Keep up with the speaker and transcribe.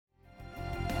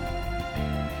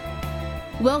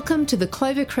Welcome to the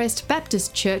Clovercrest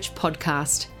Baptist Church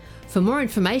podcast. For more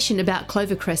information about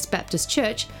Clovercrest Baptist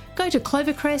Church, go to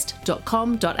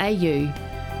clovercrest.com.au.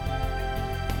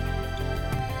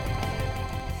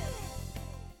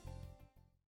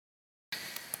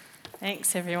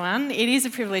 Thanks, everyone. It is a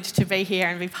privilege to be here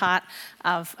and be part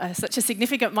of such a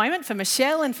significant moment for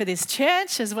Michelle and for this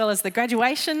church, as well as the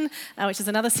graduation, which is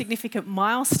another significant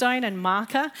milestone and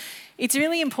marker. It's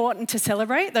really important to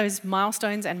celebrate those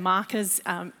milestones and markers,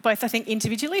 both I think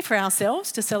individually for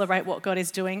ourselves to celebrate what God is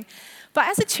doing, but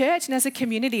as a church and as a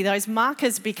community, those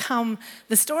markers become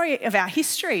the story of our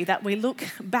history that we look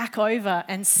back over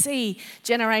and see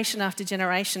generation after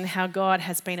generation how God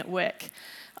has been at work.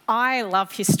 I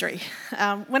love history.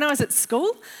 When I was at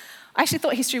school, I actually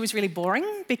thought history was really boring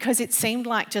because it seemed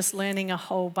like just learning a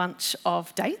whole bunch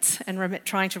of dates and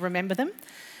trying to remember them.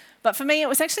 But for me, it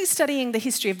was actually studying the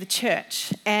history of the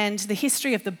church and the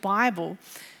history of the Bible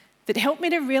that helped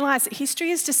me to realise that history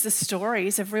is just the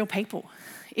stories of real people.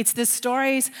 It's the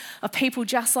stories of people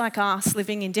just like us,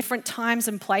 living in different times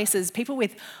and places, people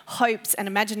with hopes and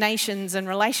imaginations and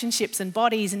relationships and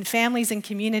bodies and families and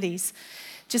communities,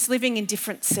 just living in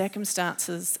different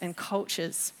circumstances and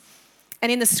cultures.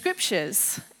 And in the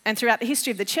scriptures and throughout the history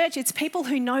of the church, it's people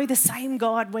who know the same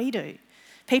God we do.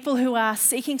 People who are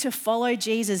seeking to follow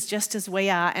Jesus just as we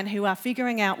are and who are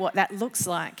figuring out what that looks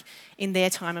like in their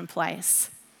time and place.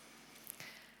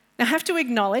 Now, I have to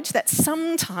acknowledge that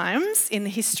sometimes in the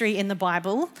history in the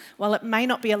Bible, while it may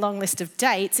not be a long list of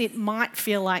dates, it might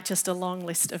feel like just a long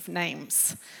list of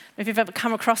names. If you've ever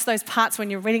come across those parts when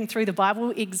you're reading through the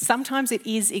Bible, sometimes it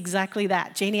is exactly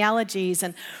that. Genealogies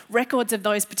and records of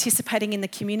those participating in the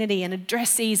community and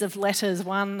addressees of letters,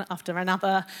 one after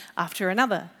another after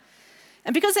another.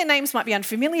 And because their names might be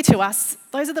unfamiliar to us,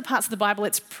 those are the parts of the Bible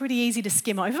it's pretty easy to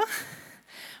skim over.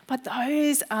 But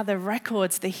those are the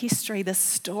records, the history, the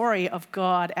story of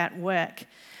God at work.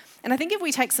 And I think if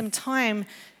we take some time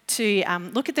to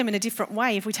look at them in a different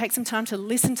way, if we take some time to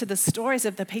listen to the stories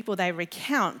of the people they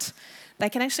recount, they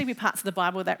can actually be parts of the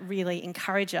Bible that really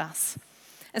encourage us.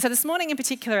 And so this morning in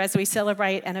particular, as we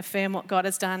celebrate and affirm what God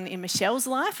has done in Michelle's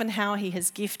life and how he has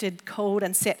gifted, called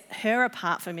and set her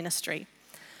apart for ministry,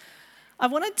 I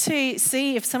wanted to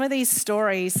see if some of these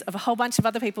stories of a whole bunch of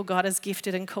other people God has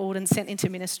gifted and called and sent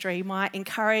into ministry might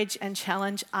encourage and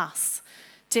challenge us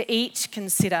to each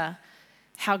consider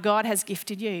how God has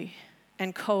gifted you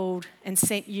and called and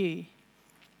sent you.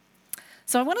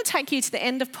 So I want to take you to the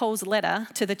end of Paul's letter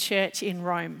to the church in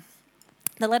Rome.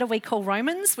 The letter we call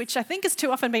Romans, which I think has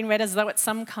too often been read as though it's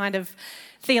some kind of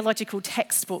theological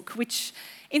textbook, which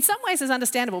in some ways is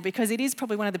understandable because it is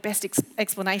probably one of the best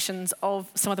explanations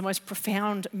of some of the most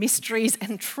profound mysteries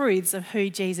and truths of who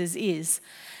Jesus is.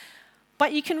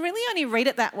 But you can really only read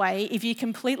it that way if you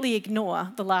completely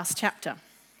ignore the last chapter.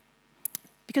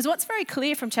 Because what's very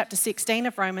clear from chapter 16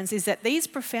 of Romans is that these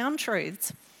profound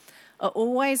truths are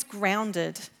always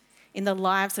grounded in the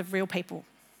lives of real people,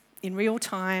 in real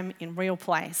time, in real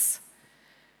place.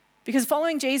 Because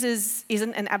following Jesus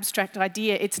isn't an abstract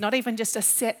idea, it's not even just a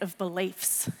set of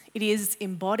beliefs. It is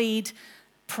embodied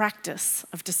practice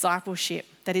of discipleship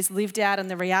that is lived out in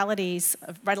the realities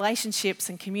of relationships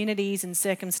and communities and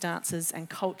circumstances and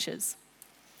cultures.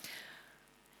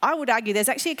 I would argue there's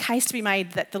actually a case to be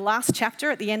made that the last chapter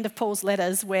at the end of Paul's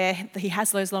letters, where he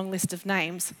has those long list of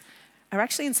names, are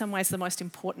actually in some ways the most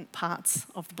important parts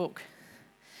of the book.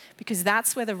 Because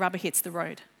that's where the rubber hits the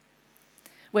road.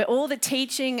 Where all the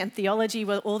teaching and theology,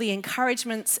 where all the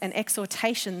encouragements and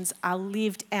exhortations are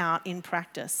lived out in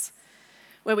practice.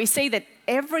 Where we see that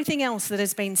everything else that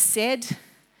has been said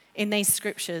in these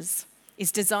scriptures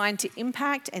is designed to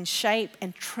impact and shape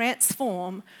and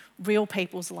transform real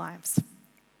people's lives.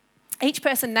 Each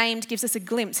person named gives us a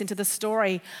glimpse into the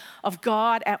story of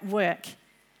God at work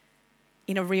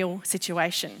in a real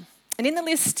situation. And in the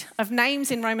list of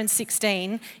names in Romans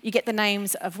 16, you get the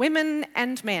names of women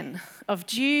and men, of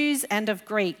Jews and of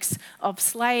Greeks, of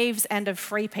slaves and of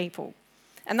free people.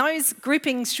 And those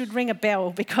groupings should ring a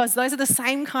bell because those are the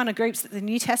same kind of groups that the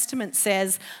New Testament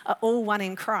says are all one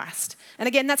in Christ. And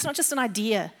again, that's not just an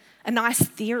idea, a nice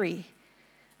theory.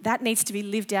 That needs to be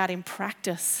lived out in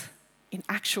practice, in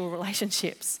actual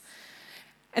relationships.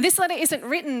 And this letter isn't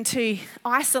written to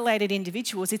isolated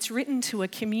individuals, it's written to a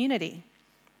community,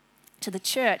 to the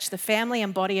church, the family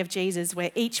and body of Jesus,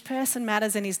 where each person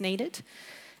matters and is needed,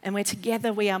 and where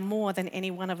together we are more than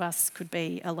any one of us could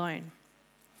be alone.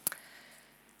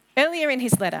 Earlier in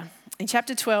his letter, in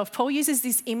chapter 12, Paul uses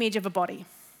this image of a body.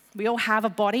 We all have a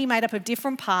body made up of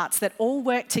different parts that all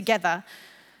work together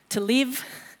to live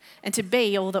and to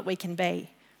be all that we can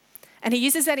be. And he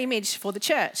uses that image for the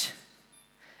church.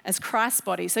 as Christ's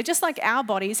body. So just like our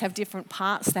bodies have different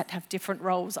parts that have different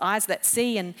roles, eyes that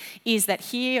see and ears that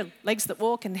hear, legs that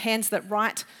walk and hands that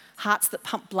write, hearts that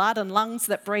pump blood and lungs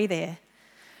that breathe air.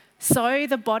 So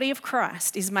the body of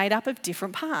Christ is made up of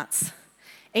different parts.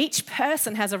 Each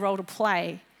person has a role to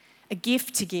play, a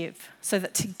gift to give, so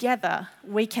that together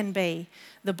we can be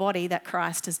the body that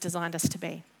Christ has designed us to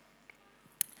be.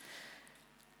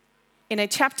 In a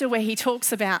chapter where he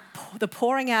talks about the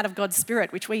pouring out of God's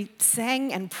Spirit, which we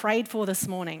sang and prayed for this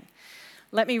morning,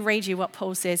 let me read you what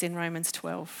Paul says in Romans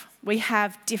 12. We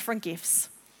have different gifts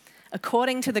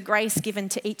according to the grace given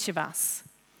to each of us.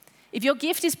 If your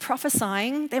gift is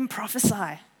prophesying, then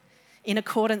prophesy in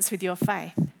accordance with your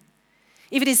faith.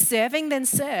 If it is serving, then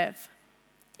serve.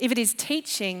 If it is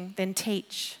teaching, then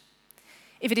teach.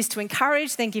 If it is to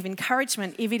encourage, then give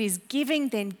encouragement. If it is giving,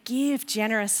 then give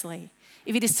generously.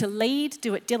 If it is to lead,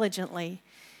 do it diligently.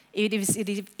 If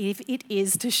it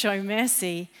is to show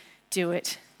mercy, do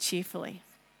it cheerfully.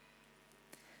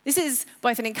 This is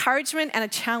both an encouragement and a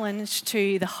challenge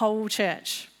to the whole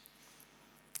church,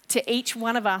 to each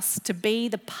one of us to be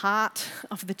the part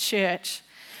of the church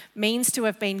means to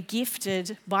have been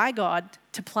gifted by God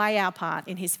to play our part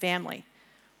in his family.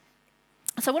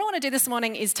 So what I want to do this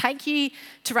morning is take you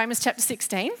to Romans chapter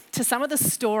 16, to some of the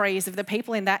stories of the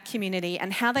people in that community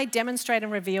and how they demonstrate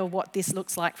and reveal what this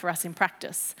looks like for us in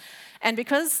practice. And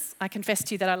because I confess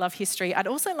to you that I love history, I'd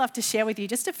also love to share with you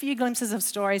just a few glimpses of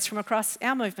stories from across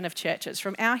our movement of churches,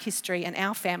 from our history and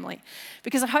our family,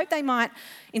 because I hope they might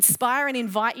inspire and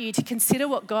invite you to consider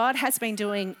what God has been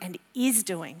doing and is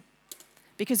doing,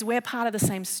 because we're part of the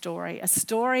same story, a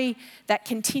story that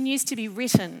continues to be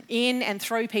written in and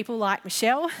through people like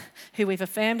Michelle, who we've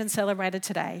affirmed and celebrated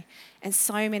today, and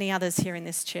so many others here in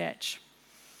this church.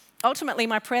 Ultimately,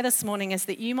 my prayer this morning is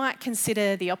that you might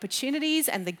consider the opportunities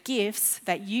and the gifts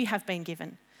that you have been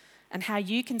given and how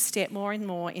you can step more and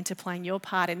more into playing your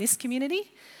part in this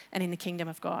community and in the kingdom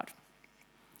of God.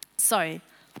 So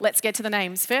let's get to the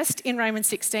names. First, in Romans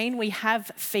 16, we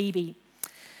have Phoebe.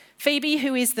 Phoebe,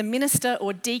 who is the minister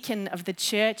or deacon of the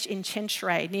church in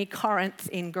Cenchreae near Corinth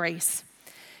in Greece.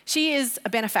 She is a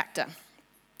benefactor,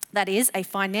 that is, a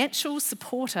financial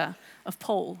supporter of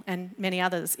Paul and many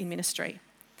others in ministry.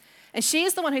 And she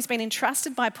is the one who's been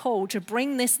entrusted by Paul to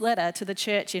bring this letter to the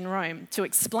church in Rome, to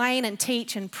explain and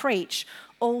teach and preach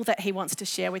all that he wants to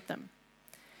share with them.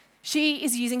 She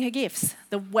is using her gifts.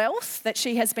 The wealth that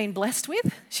she has been blessed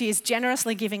with, she is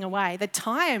generously giving away. The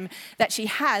time that she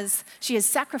has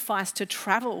sacrificed to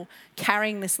travel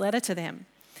carrying this letter to them.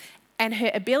 And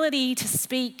her ability to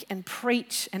speak and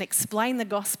preach and explain the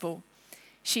gospel,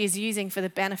 she is using for the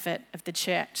benefit of the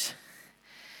church.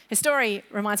 Her story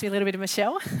reminds me a little bit of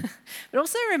Michelle, but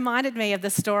also reminded me of the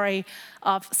story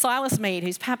of Silas Mead,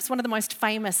 who's perhaps one of the most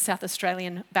famous South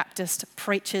Australian Baptist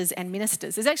preachers and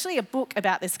ministers. There's actually a book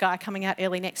about this guy coming out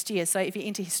early next year, so if you're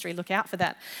into history, look out for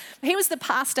that. He was the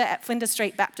pastor at Flinders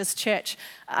Street Baptist Church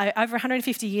over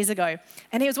 150 years ago,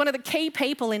 and he was one of the key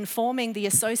people in forming the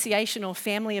association or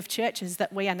family of churches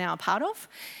that we are now a part of.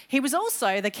 He was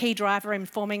also the key driver in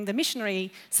forming the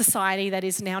missionary society that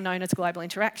is now known as Global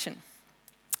Interaction.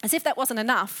 As if that wasn't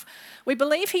enough, we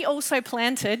believe he also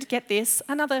planted, get this,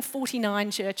 another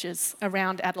 49 churches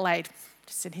around Adelaide,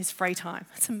 just in his free time.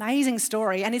 It's an amazing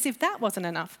story. And as if that wasn't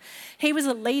enough, he was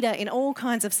a leader in all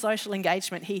kinds of social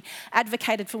engagement. He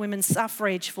advocated for women's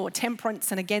suffrage, for temperance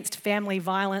and against family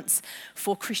violence,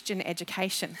 for Christian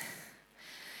education.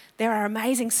 There are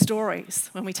amazing stories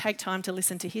when we take time to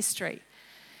listen to history.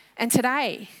 And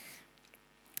today,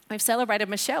 we've celebrated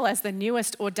Michelle as the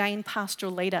newest ordained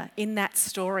pastoral leader in that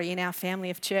story in our family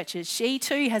of churches. She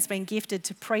too has been gifted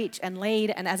to preach and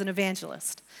lead and as an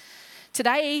evangelist.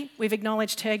 Today, we've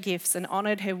acknowledged her gifts and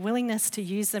honoured her willingness to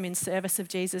use them in service of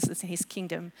Jesus and his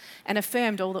kingdom and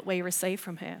affirmed all that we receive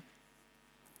from her.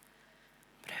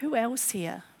 But who else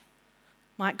here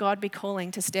might God be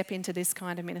calling to step into this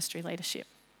kind of ministry leadership?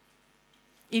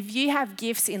 If you have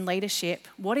gifts in leadership,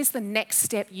 what is the next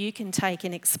step you can take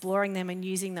in exploring them and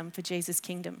using them for Jesus'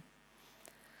 kingdom?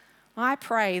 I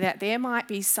pray that there might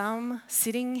be some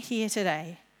sitting here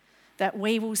today that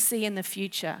we will see in the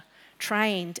future,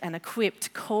 trained and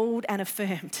equipped, called and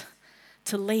affirmed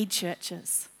to lead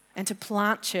churches and to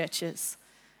plant churches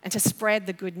and to spread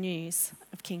the good news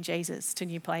of King Jesus to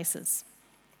new places.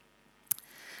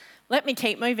 Let me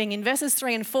keep moving. In verses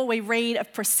 3 and 4, we read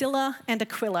of Priscilla and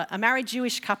Aquila, a married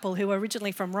Jewish couple who were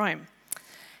originally from Rome.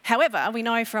 However, we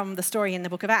know from the story in the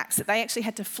book of Acts that they actually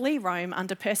had to flee Rome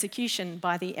under persecution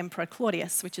by the Emperor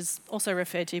Claudius, which is also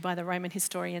referred to by the Roman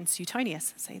historian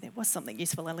Suetonius. See, there was something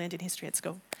useful I learned in history at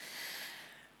school.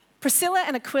 Priscilla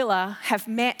and Aquila have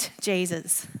met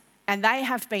Jesus and they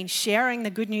have been sharing the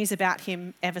good news about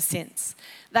him ever since.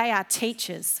 They are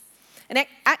teachers. In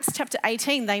Acts chapter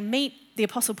 18, they meet the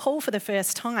Apostle Paul for the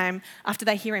first time after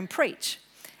they hear him preach,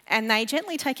 and they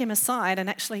gently take him aside and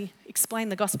actually explain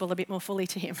the gospel a bit more fully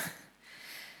to him.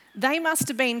 They must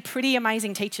have been pretty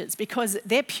amazing teachers, because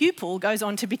their pupil goes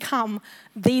on to become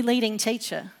the leading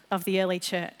teacher of the early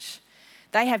church.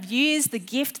 They have used the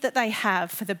gift that they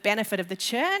have for the benefit of the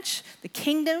church, the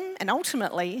kingdom, and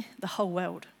ultimately the whole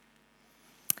world.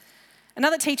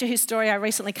 Another teacher whose story I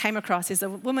recently came across is a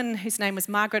woman whose name was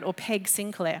Margaret or Peg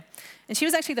Sinclair. And she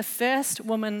was actually the first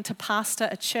woman to pastor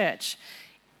a church,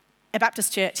 a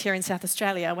Baptist church here in South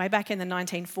Australia, way back in the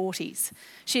 1940s.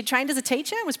 She had trained as a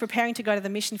teacher and was preparing to go to the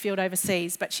mission field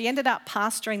overseas, but she ended up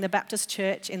pastoring the Baptist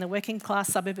church in the working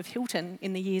class suburb of Hilton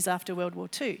in the years after World War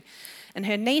II. And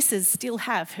her nieces still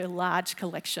have her large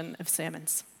collection of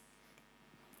sermons.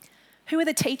 Who are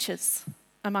the teachers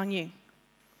among you?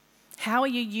 How are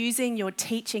you using your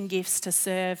teaching gifts to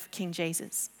serve King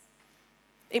Jesus?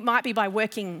 It might be by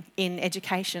working in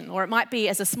education, or it might be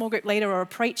as a small group leader or a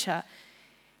preacher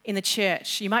in the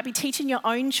church. You might be teaching your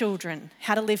own children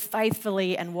how to live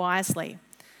faithfully and wisely.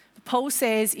 But Paul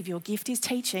says, if your gift is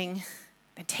teaching,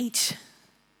 then teach.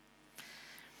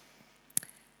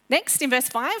 Next, in verse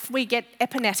 5, we get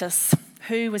Epaenetus,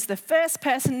 who was the first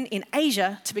person in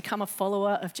Asia to become a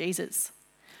follower of Jesus.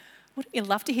 Wouldn't you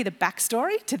love to hear the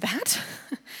backstory to that?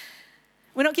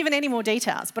 We're not given any more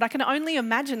details, but I can only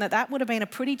imagine that that would have been a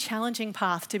pretty challenging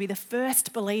path to be the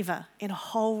first believer in a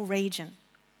whole region.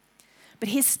 But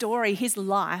his story, his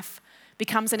life,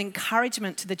 becomes an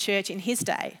encouragement to the church in his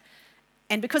day.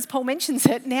 And because Paul mentions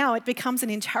it, now it becomes an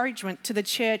encouragement to the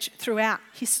church throughout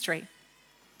history.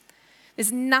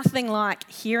 There's nothing like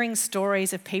hearing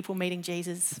stories of people meeting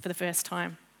Jesus for the first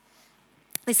time.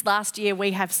 This last year,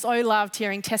 we have so loved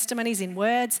hearing testimonies in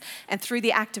words and through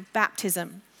the act of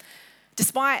baptism.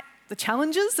 Despite the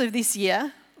challenges of this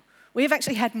year, we have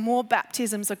actually had more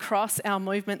baptisms across our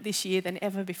movement this year than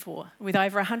ever before, with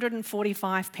over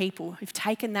 145 people who've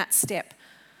taken that step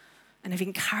and have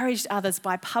encouraged others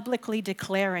by publicly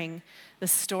declaring the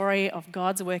story of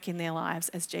God's work in their lives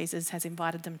as Jesus has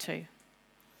invited them to.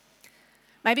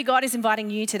 Maybe God is inviting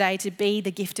you today to be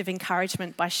the gift of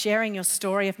encouragement by sharing your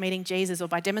story of meeting Jesus, or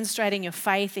by demonstrating your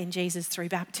faith in Jesus through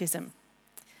baptism,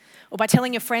 or by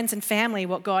telling your friends and family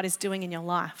what God is doing in your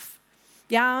life.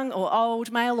 Young or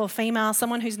old, male or female,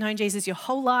 someone who's known Jesus your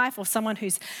whole life, or someone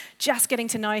who's just getting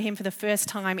to know him for the first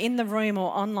time, in the room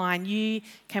or online, you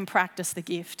can practice the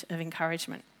gift of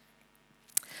encouragement.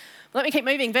 Let me keep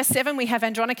moving. Verse 7, we have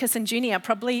Andronicus and Junia,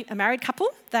 probably a married couple.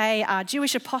 They are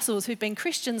Jewish apostles who've been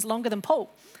Christians longer than Paul,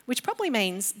 which probably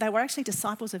means they were actually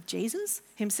disciples of Jesus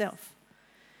himself.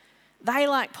 They,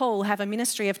 like Paul, have a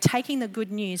ministry of taking the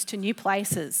good news to new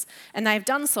places, and they've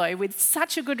done so with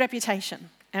such a good reputation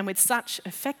and with such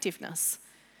effectiveness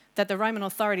that the Roman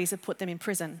authorities have put them in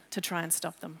prison to try and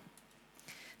stop them.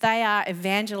 They are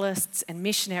evangelists and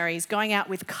missionaries going out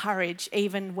with courage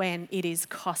even when it is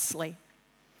costly.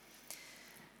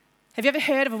 Have you ever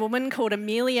heard of a woman called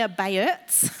Amelia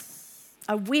Bayertz?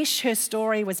 I wish her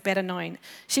story was better known.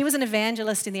 She was an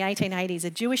evangelist in the 1880s, a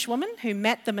Jewish woman who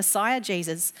met the Messiah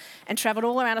Jesus and travelled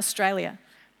all around Australia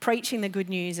preaching the good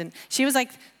news. And she was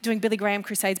like doing Billy Graham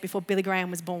crusades before Billy Graham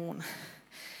was born.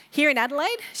 Here in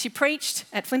Adelaide, she preached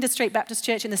at Flinders Street Baptist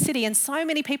Church in the city, and so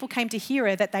many people came to hear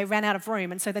her that they ran out of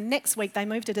room. And so the next week they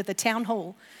moved her to the town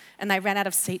hall and they ran out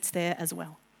of seats there as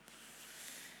well.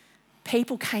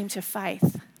 People came to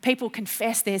faith. People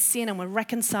confessed their sin and were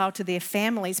reconciled to their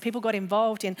families. People got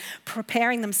involved in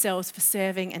preparing themselves for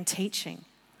serving and teaching.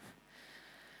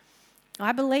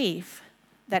 I believe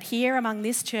that here among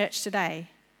this church today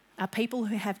are people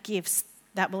who have gifts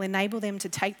that will enable them to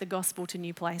take the gospel to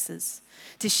new places,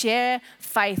 to share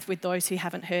faith with those who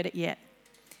haven't heard it yet.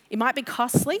 It might be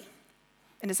costly,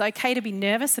 and it's okay to be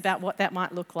nervous about what that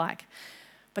might look like,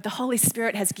 but the Holy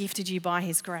Spirit has gifted you by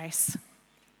his grace.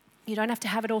 You don't have to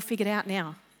have it all figured out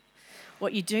now.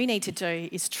 What you do need to do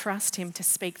is trust him to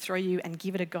speak through you and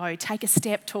give it a go. Take a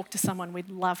step, talk to someone.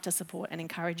 We'd love to support and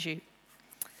encourage you.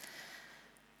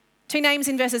 Two names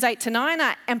in verses 8 to 9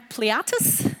 are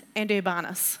Ampliatus and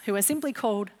Urbanus, who are simply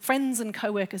called friends and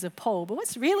co-workers of Paul. But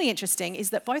what's really interesting is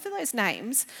that both of those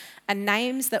names are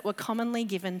names that were commonly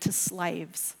given to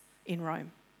slaves in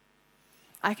Rome.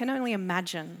 I can only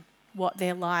imagine what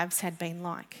their lives had been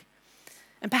like.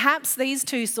 And perhaps these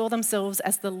two saw themselves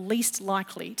as the least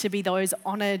likely to be those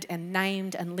honoured and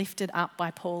named and lifted up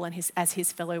by Paul and as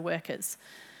his fellow workers.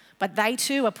 But they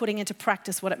too are putting into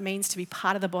practice what it means to be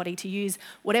part of the body, to use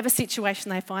whatever situation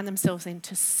they find themselves in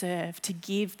to serve, to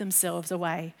give themselves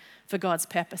away for God's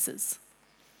purposes.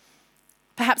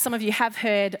 Perhaps some of you have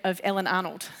heard of Ellen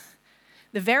Arnold.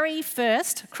 The very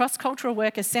first cross-cultural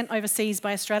worker sent overseas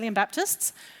by Australian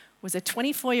Baptists was a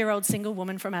 24-year-old single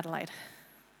woman from Adelaide.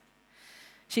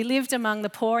 She lived among the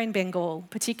poor in Bengal,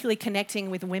 particularly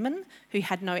connecting with women who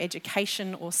had no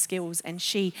education or skills, and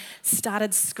she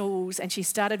started schools and she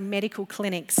started medical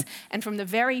clinics. And from the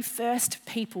very first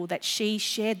people that she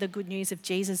shared the good news of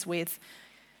Jesus with,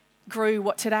 grew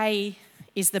what today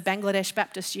is the Bangladesh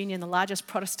Baptist Union, the largest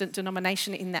Protestant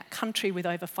denomination in that country, with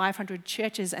over 500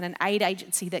 churches and an aid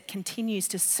agency that continues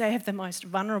to serve the most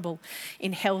vulnerable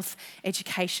in health,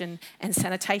 education and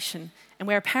sanitation, and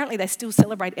where apparently they still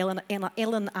celebrate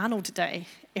Ellen Arnold Day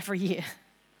every year.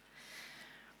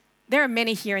 There are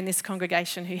many here in this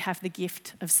congregation who have the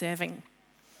gift of serving.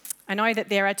 I know that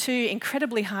there are two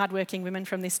incredibly hardworking women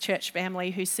from this church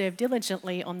family who serve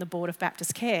diligently on the board of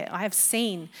Baptist Care. I have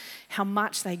seen how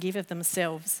much they give of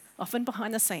themselves, often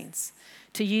behind the scenes,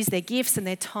 to use their gifts and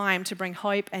their time to bring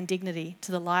hope and dignity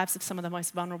to the lives of some of the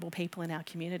most vulnerable people in our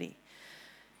community.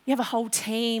 You have a whole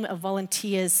team of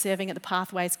volunteers serving at the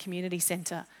Pathways Community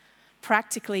Centre,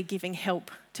 practically giving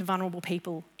help to vulnerable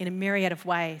people in a myriad of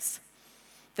ways.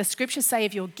 The scriptures say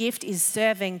if your gift is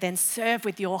serving, then serve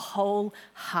with your whole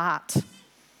heart.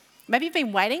 Maybe you've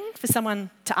been waiting for someone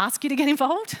to ask you to get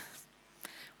involved.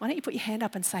 Why don't you put your hand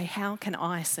up and say, how can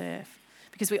I serve?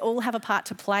 Because we all have a part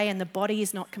to play, and the body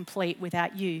is not complete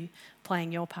without you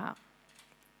playing your part.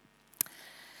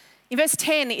 In verse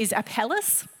 10 is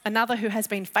Apelles, another who has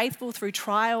been faithful through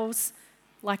trials,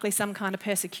 likely some kind of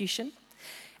persecution,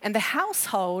 and the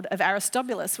household of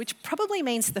Aristobulus, which probably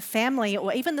means the family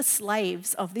or even the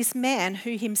slaves of this man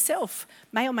who himself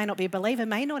may or may not be a believer,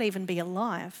 may not even be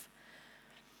alive.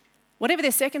 Whatever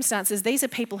their circumstances, these are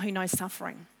people who know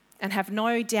suffering and have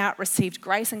no doubt received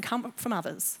grace and comfort from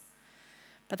others.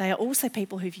 But they are also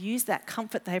people who've used that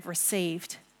comfort they've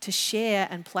received to share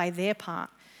and play their part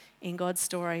in God's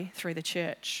story through the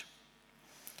church.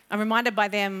 I'm reminded by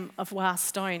them of Wah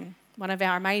Stone, one of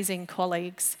our amazing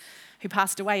colleagues who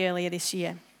passed away earlier this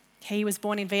year. He was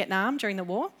born in Vietnam during the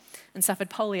war and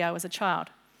suffered polio as a child.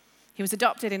 He was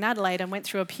adopted in Adelaide and went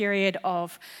through a period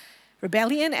of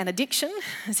rebellion and addiction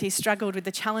as he struggled with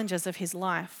the challenges of his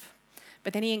life.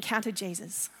 But then he encountered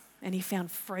Jesus and he found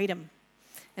freedom.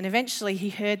 And eventually he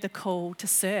heard the call to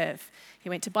serve. He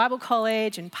went to Bible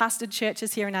college and pastored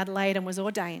churches here in Adelaide and was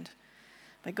ordained.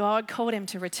 But God called him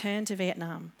to return to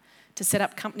Vietnam, to set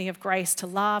up Company of Grace, to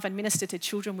love and minister to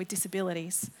children with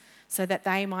disabilities, so that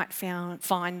they might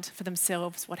find for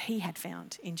themselves what he had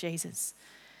found in Jesus.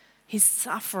 His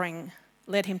suffering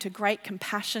led him to great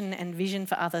compassion and vision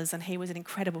for others, and he was an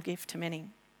incredible gift to many.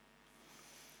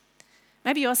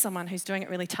 Maybe you're someone who's doing it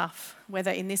really tough,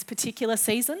 whether in this particular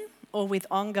season or with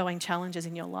ongoing challenges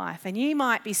in your life. And you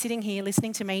might be sitting here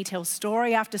listening to me tell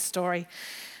story after story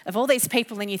of all these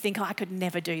people, and you think, I could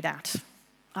never do that.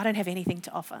 I don't have anything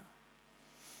to offer.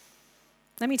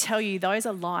 Let me tell you, those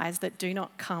are lies that do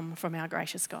not come from our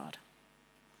gracious God.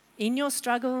 In your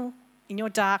struggle, in your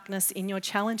darkness, in your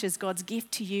challenges, God's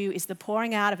gift to you is the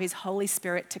pouring out of his Holy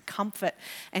Spirit to comfort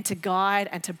and to guide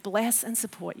and to bless and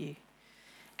support you.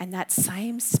 And that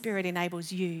same Spirit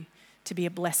enables you to be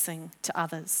a blessing to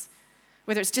others,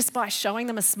 whether it's just by showing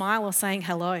them a smile or saying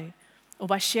hello, or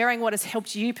by sharing what has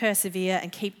helped you persevere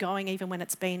and keep going even when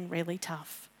it's been really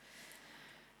tough.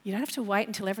 You don't have to wait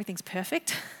until everything's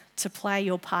perfect to play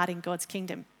your part in God's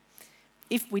kingdom.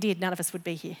 If we did, none of us would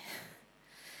be here.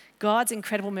 God's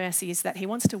incredible mercy is that he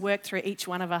wants to work through each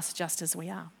one of us just as we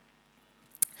are.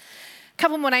 A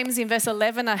couple more names in verse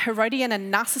 11 are Herodion and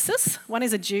Narcissus. One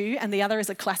is a Jew and the other is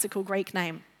a classical Greek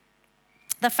name.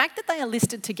 The fact that they are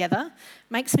listed together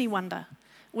makes me wonder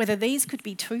whether these could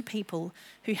be two people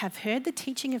who have heard the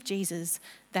teaching of Jesus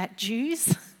that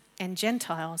Jews and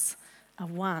Gentiles are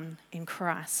one in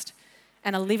Christ,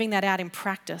 and are living that out in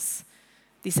practice,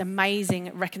 this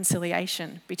amazing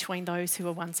reconciliation between those who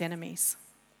were once enemies.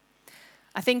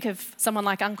 I think of someone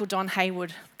like Uncle Don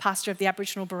Haywood, pastor of the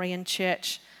Aboriginal Berean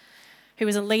Church, who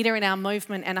is a leader in our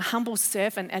movement and a humble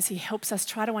servant as he helps us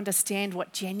try to understand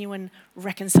what genuine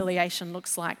reconciliation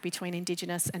looks like between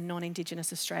Indigenous and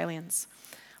non-Indigenous Australians.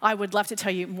 I would love to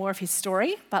tell you more of his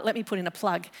story, but let me put in a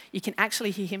plug. You can actually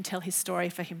hear him tell his story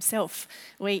for himself.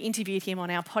 We interviewed him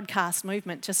on our podcast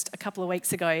Movement just a couple of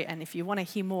weeks ago, and if you want to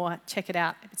hear more, check it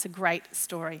out. It's a great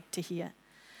story to hear.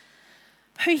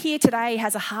 Who here today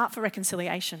has a heart for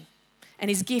reconciliation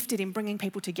and is gifted in bringing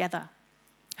people together?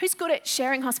 Who's good at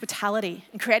sharing hospitality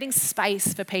and creating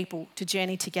space for people to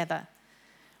journey together?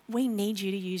 We need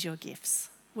you to use your gifts.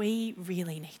 We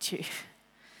really need you.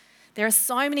 There are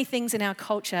so many things in our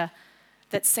culture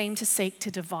that seem to seek to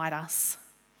divide us.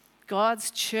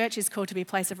 God's church is called to be a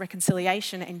place of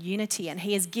reconciliation and unity, and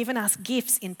he has given us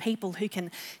gifts in people who can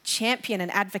champion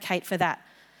and advocate for that,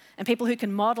 and people who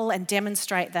can model and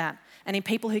demonstrate that, and in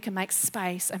people who can make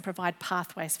space and provide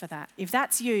pathways for that. If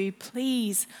that's you,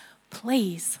 please,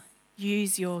 please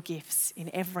use your gifts in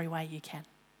every way you can.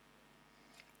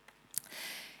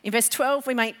 In verse 12,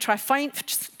 we meet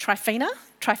Tryphena,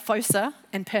 Tryphosa,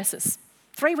 and Persis,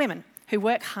 3 women who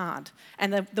work hard.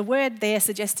 And the word there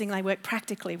suggesting they work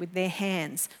practically with their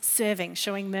hands, serving,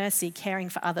 showing mercy, caring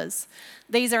for others.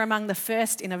 These are among the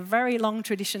first in a very long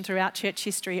tradition throughout church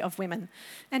history of women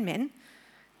and men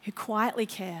who quietly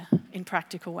care in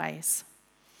practical ways.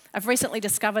 I've recently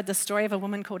discovered the story of a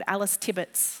woman called Alice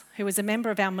Tibbetts, who was a member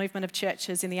of our movement of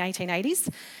churches in the 1880s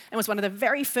and was one of the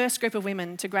very first group of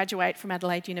women to graduate from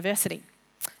Adelaide University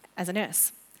as a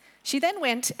nurse. She then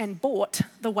went and bought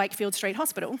the Wakefield Street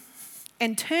Hospital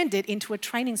and turned it into a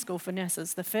training school for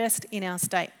nurses, the first in our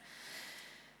state.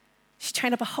 She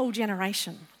trained up a whole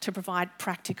generation to provide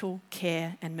practical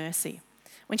care and mercy.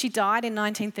 When she died in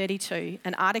 1932,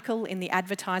 an article in the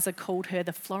Advertiser called her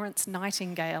the Florence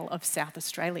Nightingale of South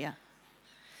Australia.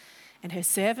 And her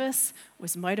service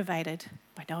was motivated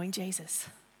by knowing Jesus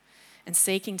and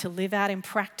seeking to live out in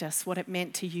practice what it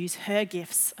meant to use her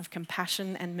gifts of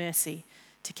compassion and mercy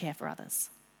to care for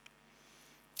others.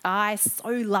 I so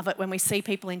love it when we see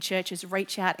people in churches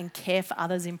reach out and care for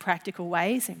others in practical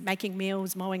ways, making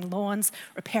meals, mowing lawns,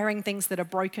 repairing things that are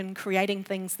broken, creating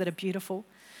things that are beautiful.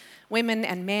 Women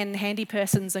and men, handy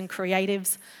persons and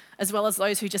creatives, as well as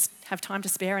those who just have time to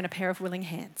spare and a pair of willing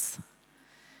hands.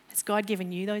 Has God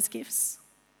given you those gifts?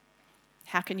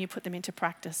 How can you put them into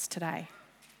practice today?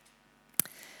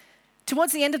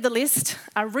 Towards the end of the list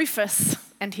are Rufus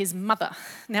and his mother.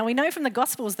 Now we know from the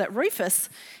Gospels that Rufus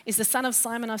is the son of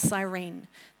Simon of Cyrene,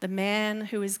 the man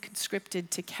who is conscripted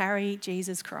to carry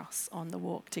Jesus' cross on the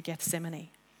walk to Gethsemane.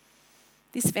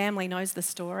 This family knows the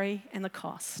story and the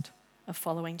cost of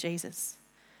following Jesus.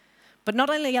 But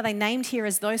not only are they named here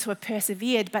as those who have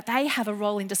persevered, but they have a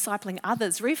role in discipling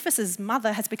others. Rufus's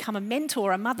mother has become a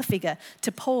mentor, a mother figure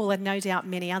to Paul and no doubt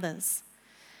many others.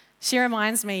 She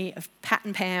reminds me of Pat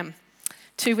and Pam,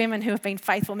 2 women who have been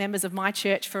faithful members of my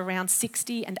church for around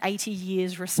 60 and 80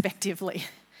 years respectively.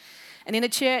 And in a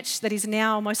church that is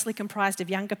now mostly comprised of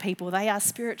younger people, they are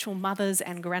spiritual mothers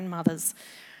and grandmothers,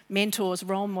 mentors,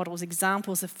 role models,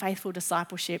 examples of faithful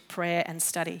discipleship, prayer and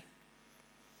study.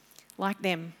 Like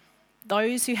them,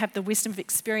 those who have the wisdom of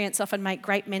experience often make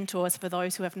great mentors for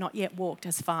those who have not yet walked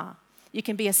as far. You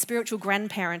can be a spiritual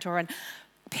grandparent or a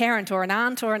parent or an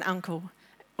aunt or an uncle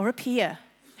or a peer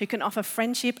who can offer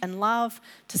friendship and love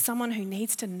to someone who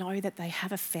needs to know that they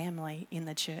have a family in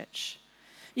the church.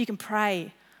 You can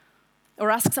pray or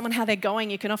ask someone how they're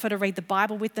going. You can offer to read the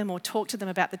Bible with them or talk to them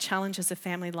about the challenges of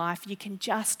family life. You can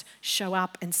just show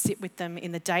up and sit with them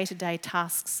in the day-to-day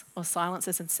tasks or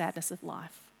silences and sadness of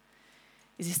life.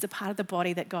 Is this the part of the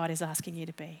body that God is asking you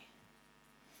to be?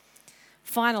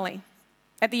 Finally,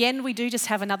 at the end, we do just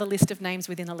have another list of names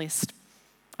within a list.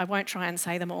 I won't try and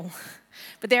say them all.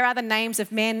 But there are the names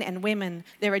of men and women.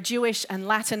 There are Jewish and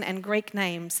Latin and Greek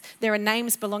names. There are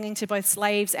names belonging to both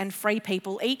slaves and free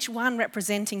people, each one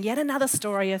representing yet another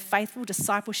story of faithful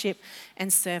discipleship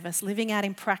and service, living out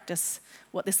in practice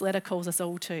what this letter calls us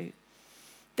all to.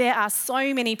 There are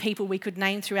so many people we could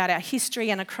name throughout our history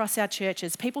and across our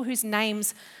churches, people whose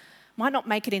names might not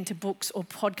make it into books or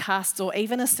podcasts or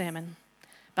even a sermon,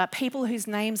 but people whose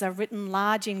names are written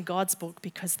large in God's book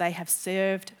because they have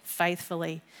served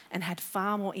faithfully and had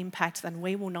far more impact than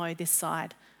we will know this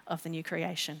side of the new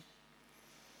creation.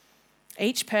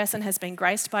 Each person has been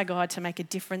graced by God to make a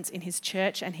difference in his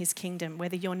church and his kingdom,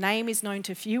 whether your name is known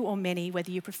to few or many,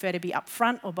 whether you prefer to be up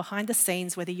front or behind the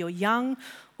scenes, whether you're young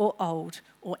or old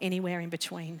or anywhere in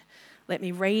between. Let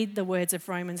me read the words of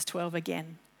Romans 12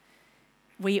 again.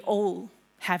 We all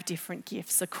have different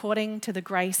gifts according to the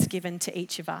grace given to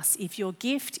each of us. If your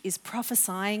gift is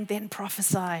prophesying, then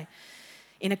prophesy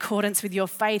in accordance with your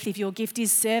faith. If your gift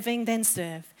is serving, then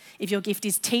serve. If your gift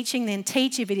is teaching, then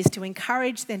teach. If it is to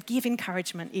encourage, then give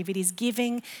encouragement. If it is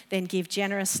giving, then give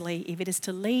generously. If it is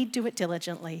to lead, do it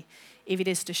diligently. If it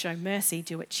is to show mercy,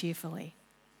 do it cheerfully.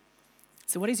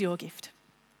 So what is your gift?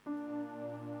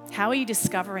 How are you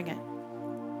discovering it?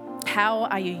 How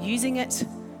are you using it?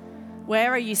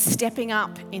 Where are you stepping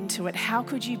up into it? How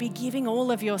could you be giving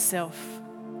all of yourself?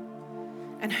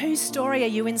 And whose story are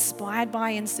you inspired by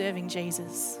in serving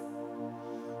Jesus?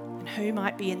 And who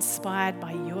might be inspired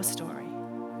by your story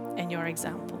and your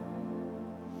example?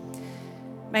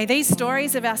 May these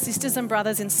stories of our sisters and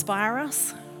brothers inspire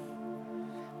us.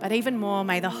 But even more,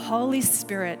 may the Holy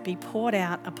Spirit be poured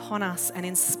out upon us and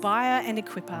inspire and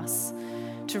equip us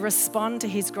to respond to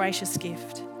his gracious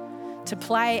gift, to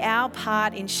play our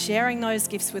part in sharing those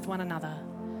gifts with one another,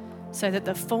 so that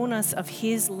the fullness of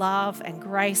his love and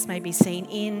grace may be seen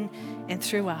in and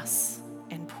through us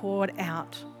and poured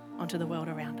out onto the world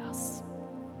around us.